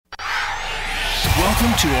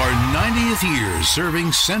Welcome to our 90th year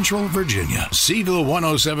serving Central Virginia. Seville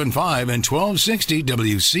 107.5 and 1260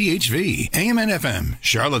 WCHV. AM and FM,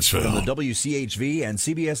 Charlottesville. From the WCHV and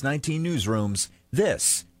CBS 19 newsrooms,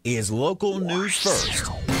 this is Local News First.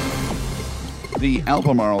 The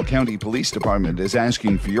Albemarle County Police Department is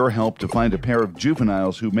asking for your help to find a pair of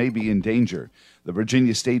juveniles who may be in danger. The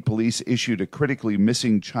Virginia State Police issued a critically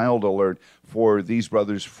missing child alert for these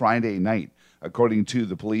brothers Friday night. According to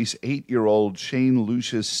the police, 8-year-old Shane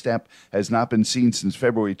Lucius Stepp has not been seen since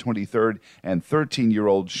February 23rd, and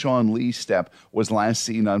 13-year-old Sean Lee Stepp was last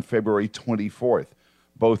seen on February 24th.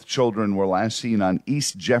 Both children were last seen on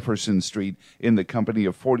East Jefferson Street in the company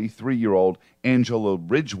of 43-year-old Angela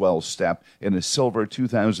Ridgewell Stepp in a silver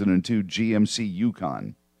 2002 GMC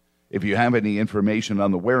Yukon. If you have any information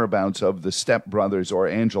on the whereabouts of the Stepp brothers or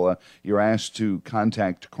Angela, you're asked to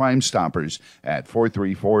contact Crime Stoppers at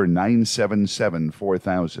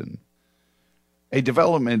 434-977-4000. A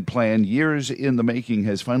development plan years in the making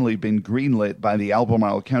has finally been greenlit by the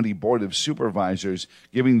Albemarle County Board of Supervisors,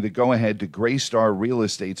 giving the go-ahead to Graystar Real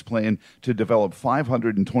Estate's plan to develop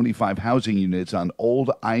 525 housing units on Old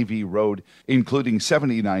Ivy Road, including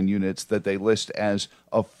 79 units that they list as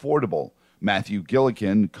affordable. Matthew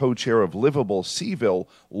Gillikin, co-chair of Livable Seville,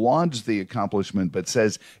 lauds the accomplishment but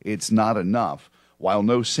says it's not enough. While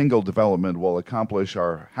no single development will accomplish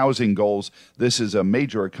our housing goals, this is a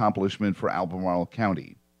major accomplishment for Albemarle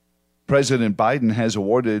County. President Biden has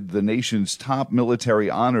awarded the nation's top military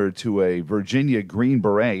honor to a Virginia Green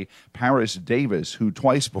Beret, Paris Davis, who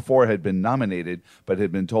twice before had been nominated but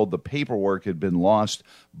had been told the paperwork had been lost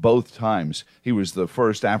both times. He was the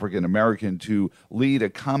first African American to lead a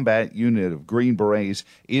combat unit of Green Berets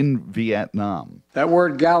in Vietnam. That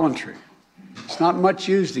word gallantry, it's not much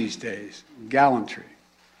used these days, gallantry.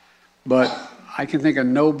 But I can think of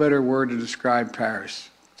no better word to describe Paris,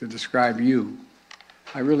 to describe you.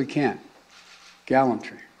 I really can't.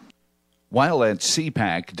 Gallantry. While at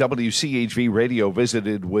CPAC, WCHV Radio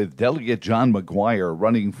visited with Delegate John McGuire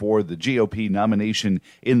running for the GOP nomination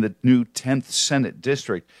in the new 10th Senate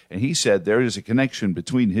District, and he said there is a connection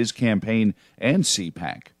between his campaign and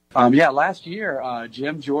CPAC. Last year,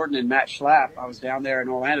 Jim Jordan and Matt Schlapp, I was down there in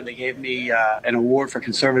Orlando. They gave me an award for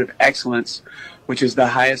conservative excellence, which is the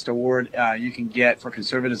highest award you can get for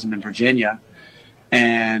conservatism in Virginia.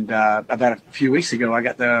 And about a few weeks ago, I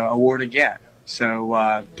got the award again.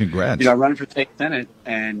 So, congrats. I'm running for state senate,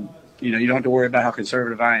 and, you don't have to worry about how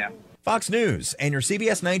conservative I am. Fox News and your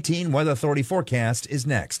CBS 19 Weather Authority forecast is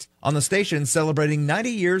next on the station celebrating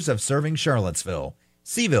 90 years of serving Charlottesville.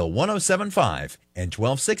 Seville 107.5 and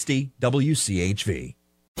 1260 WCHV.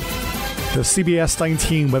 The CBS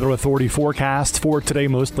 19 Weather Authority forecast for today: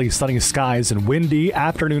 mostly sunny skies and windy.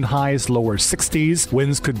 Afternoon highs lower 60s.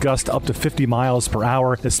 Winds could gust up to 50 miles per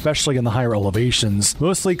hour, especially in the higher elevations.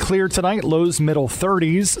 Mostly clear tonight, lows middle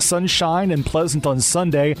 30s. Sunshine and pleasant on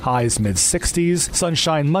Sunday, highs mid 60s.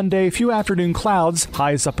 Sunshine Monday, few afternoon clouds,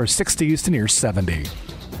 highs upper 60s to near 70.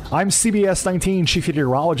 I'm CBS 19 Chief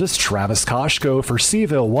Meteorologist Travis Koshko for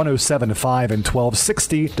Seville 107.5 and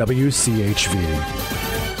 1260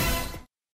 WCHV.